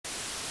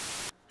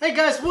Hey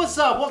guys, what's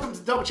up? Welcome to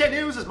Double Check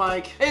News. It's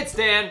Mike. It's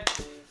Dan.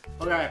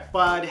 Alright,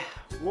 bud.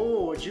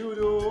 What would you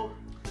do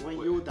when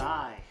you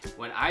die?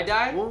 When I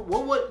die,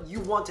 What would you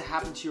want to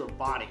happen to your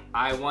body?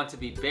 I want to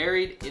be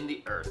buried in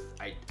the earth.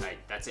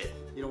 That's it.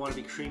 You don't want to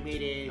be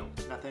cremated? No.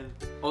 Nothing?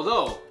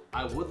 Although,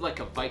 I would like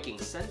a Viking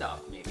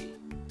send-off, maybe.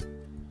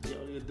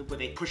 Would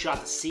they push you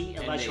out to sea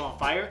and light they- you on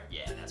fire?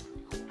 Yeah, that's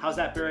pretty cool. How's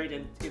that buried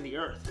in the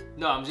earth?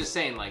 No, I'm just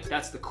saying, like,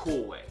 that's the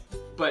cool way.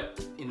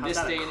 But in How's this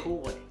that day a and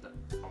cool way?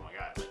 oh my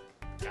god, like,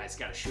 guy's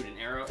got to shoot an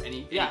arrow, and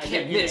he Yeah,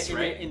 can't miss,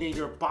 right? And then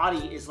your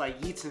body is like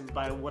eaten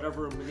by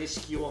whatever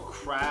minuscule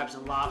crabs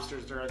and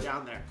lobsters that are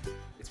down there.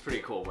 It's a pretty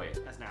cool way.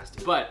 That's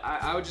nasty. But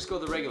I would just go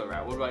the regular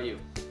route. What about you?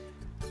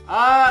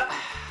 I'm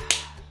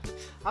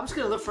just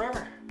gonna live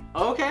forever.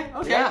 Okay. Yeah,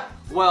 that's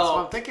what Well,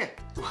 I'm thinking.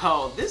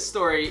 well, this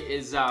story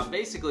is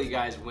basically,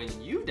 guys, when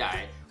you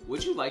die,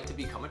 would you like to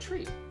become a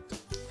tree?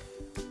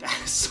 That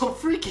is so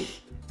freaky.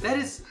 That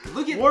is,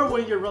 look at... Or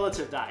when your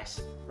relative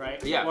dies,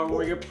 right? Yeah.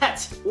 Or your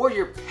pet. Or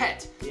your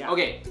pet. Yeah.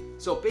 Okay,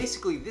 so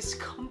basically this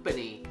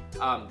company,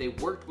 they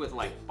worked with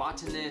like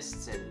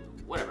botanists and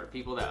whatever,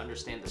 people that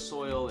understand the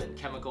soil and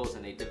chemicals,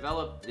 and they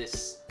developed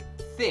this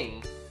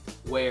thing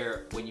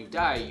where when you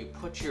die, you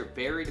put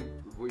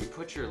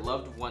your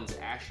loved one's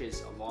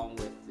ashes along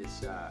with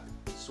this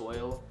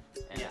soil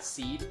and a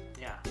seed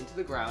into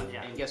the ground,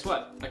 and guess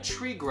what? A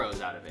tree grows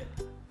out of it.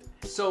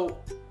 So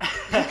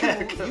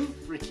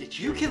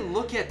you can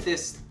look at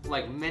this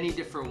like many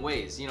different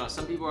ways. You know,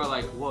 some people are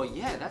like, well,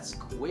 yeah, that's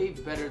way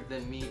better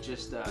than me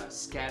just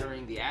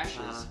scattering the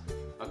ashes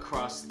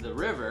across the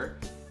river.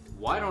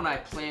 Why don't I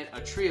plant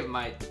a tree of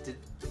my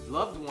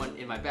loved one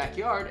in my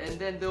backyard, and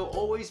then they'll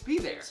always be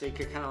there? So you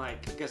could kind of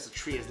like, I guess the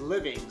tree is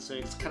living, so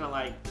it's kind of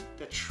like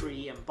the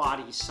tree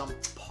embodies some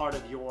part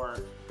of your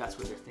That's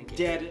what they're thinking.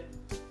 dead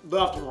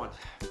loved one.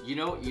 You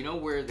know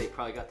where they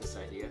probably got this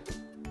idea?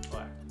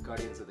 What?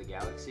 Guardians of the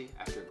Galaxy,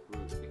 after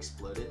Groot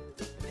exploded,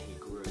 and then he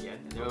grew again.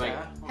 And they were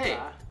Okay,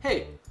 like,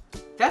 hey,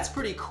 that's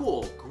pretty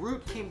cool.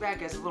 Groot came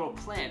back as a little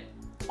plant.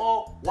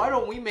 Oh, why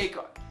don't we make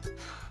a...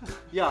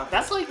 Yeah,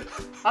 that's like,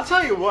 I'll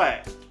tell you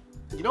what.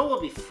 You know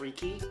what would be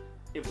freaky?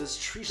 If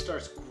this tree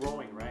starts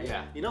growing, right?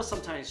 Yeah. You know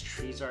sometimes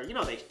trees are, you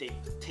know, they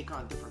take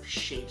on different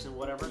shapes and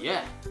whatever.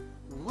 Yeah.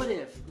 What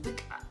if,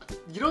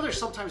 you know there's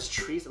sometimes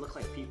trees that look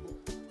like people?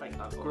 Like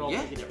grow up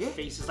making their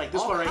faces. Like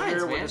this All one right kinds,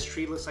 here where man. this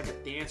tree looks like a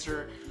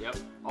dancer. Yep.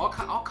 All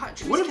kind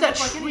trees. What if can that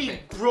look like tree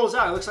anything. grows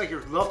out? It looks like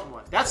your loved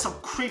one. That's some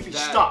creepy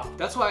stuff.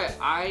 That's why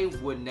I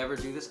would never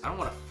do this. I don't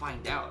want to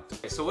find out.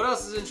 Okay, so what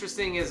else is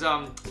interesting is,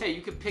 hey,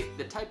 you could pick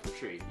the type of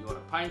tree. You want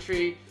a pine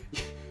tree?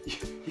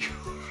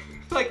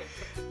 like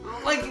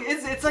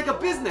it's like a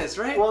business,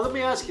 right? Well, let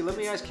me ask you,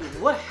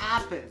 what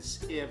happens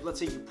if, let's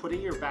say you put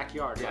in your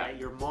backyard, right?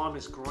 Your mom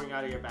is growing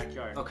out of your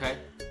backyard. Okay.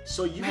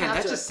 So you Man,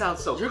 that just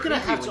sounds so you're gonna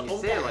creepy have to when you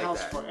own say that it like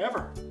house that.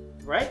 forever,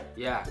 right?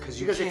 Yeah,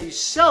 because if you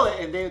sell it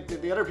and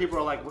the other people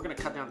are like, we're gonna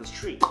cut down this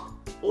tree,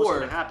 what's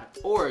gonna happen?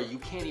 Or you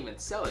can't even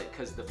sell it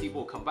because the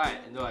people will come by it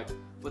and they're like,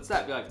 what's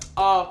that? Be like,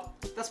 oh,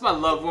 that's my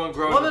loved one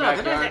growing in the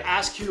backyard. They're not gonna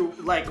ask you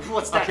like,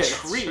 what's that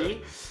tree?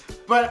 True.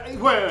 But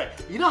wait.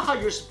 You know how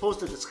you're supposed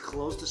to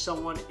disclose to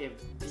someone if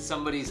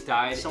someone's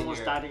died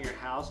died in your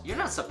house? You're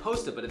not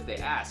supposed to, but if they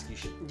ask, you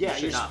should. Yeah, you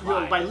should not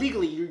lie. by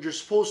legally you're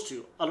supposed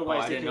to.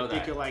 Otherwise, I they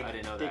could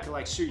that.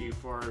 like sue you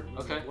for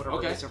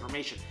whatever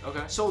misinformation.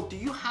 Okay. So do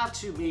you have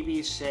to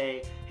maybe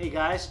say, hey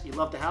guys, you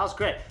love the house?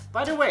 Great.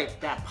 By the way,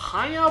 that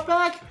pine out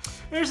back,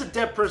 there's a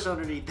dead person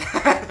underneath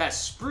that. That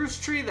spruce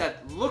tree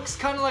that looks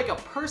kind of like a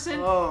person.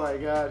 Oh my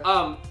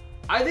god.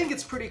 I think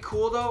it's pretty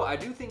cool though. I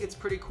do think it's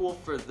pretty cool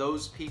for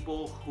those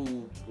people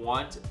who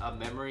want a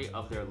memory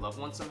of their loved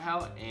one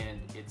somehow, and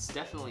it's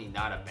definitely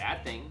not a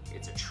bad thing.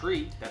 It's a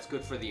tree. That's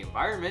good for the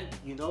environment.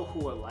 You know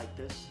who would like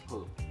this?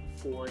 Who?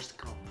 Forrest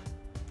Gump.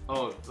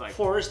 Oh, like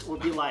Forrest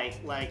would be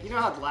like you know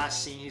how the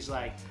last scene he's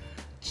like,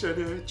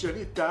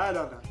 Jenny died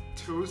on a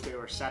Tuesday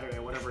or Saturday,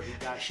 whatever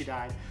she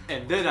died.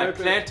 And then I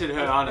planted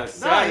her on a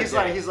Saturday.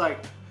 No, he's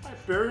like,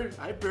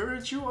 I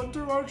buried you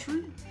under our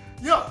tree.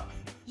 Yo,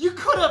 you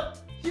could have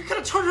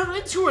turned her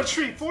into a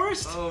tree,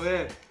 Forrest. Oh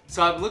man.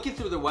 So I'm looking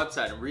through their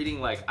website. I'm reading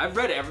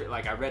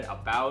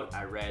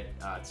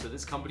so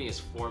this company is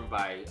formed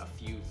by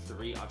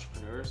three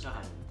entrepreneurs.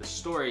 The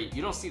story,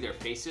 you don't see their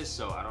faces,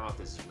 so I don't know if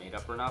this is made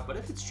up or not, but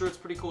if it's true, it's a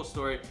pretty cool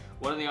story.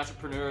 One of the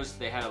entrepreneurs,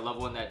 they had a loved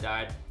one that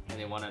died and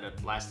they wanted a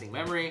lasting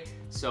memory,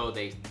 so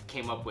they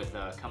came up with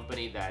a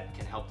company that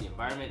can help the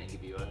environment and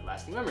give you a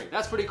lasting memory.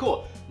 That's pretty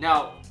cool.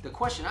 Now, the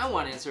question I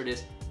want answered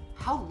is,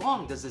 how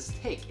long does this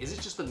take? Is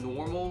it just a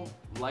normal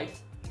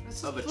life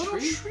of a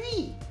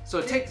tree? So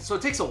it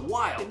takes a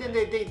while. And then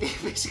they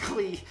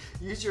basically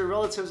use your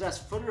relatives as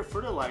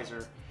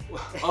fertilizer.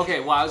 Okay,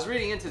 well, I was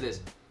reading into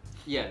this.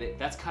 Yeah,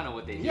 that's kind of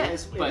what they do. Yeah, it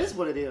is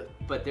what it is.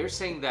 But they're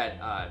saying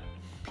that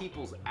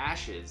people's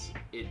ashes,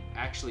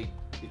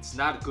 it's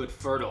not good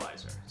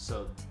fertilizer.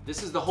 So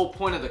this is the whole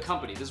point of the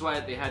company. This is why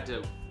they had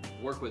to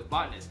work with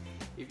botanists.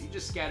 If you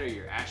just scatter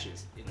your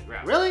ashes in the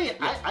ground. Really?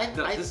 Yeah, I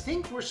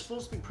think we're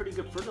supposed to be pretty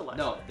good fertilizer.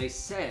 No, they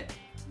said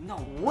No.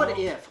 What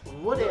if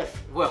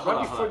Well,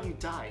 right before you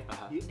died,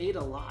 you ate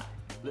a lot,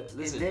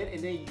 listen,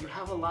 and then you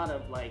have a lot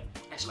of like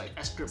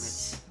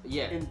excrements.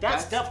 Yeah, and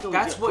that's definitely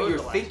that's what you're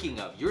fertilizer. thinking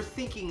of. You're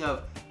thinking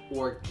of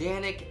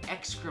organic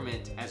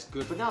excrement as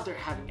good. But now they're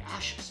having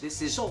ashes.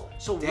 This is so.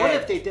 dead. What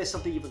if they did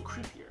something even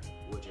creepier?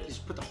 Which is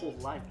just put the whole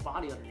live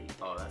body underneath.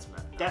 Oh,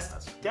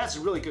 That's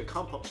really good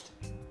compost.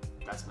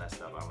 That's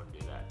messed up. I wouldn't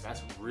do that.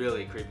 That's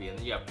really creepy. And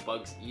then you have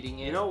bugs eating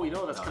it. You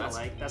know that's kind of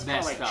like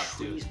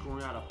trees dude.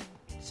 growing out of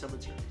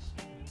cemeteries.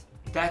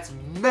 That's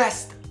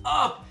messed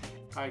up.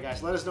 All right,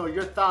 guys, let us know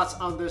your thoughts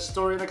on this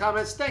story in the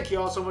comments. Thank you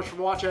all so much for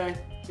watching.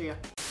 See ya.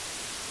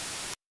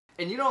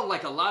 And you know,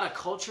 like a lot of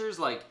cultures,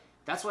 like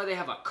that's why they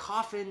have a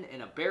coffin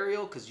and a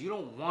burial, because you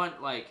don't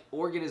want like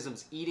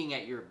organisms eating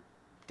at your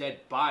dead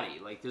body.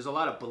 Like there's a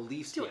lot of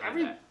beliefs behind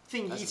that.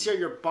 Everything eats at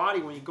your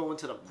body when you go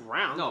into the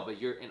ground. No,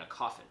 but you're in a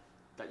coffin.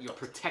 That you're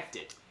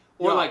protected.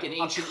 Or like in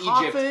ancient Egypt,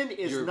 a coffin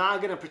is not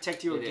going to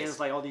protect you against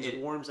like all these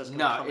worms that's going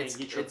to come and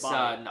eat your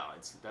body.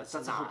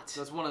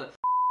 That's one of the.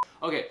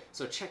 Okay,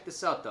 so check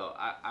this out though.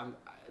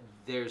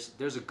 There's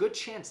a good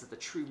chance that the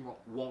tree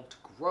won't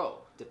grow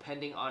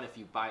depending on if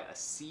you buy a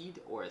seed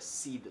or a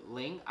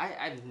seedling. I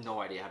have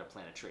no idea how to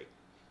plant a tree,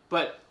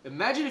 but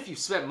imagine if you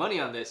spent money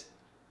on this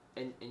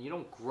and you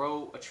don't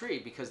grow a tree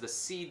because the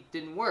seed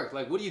didn't work.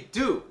 Like, what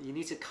do? You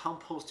need to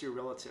compost your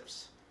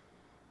relatives.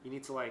 You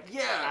need to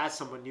add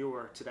some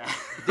manure to that.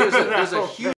 There's a huge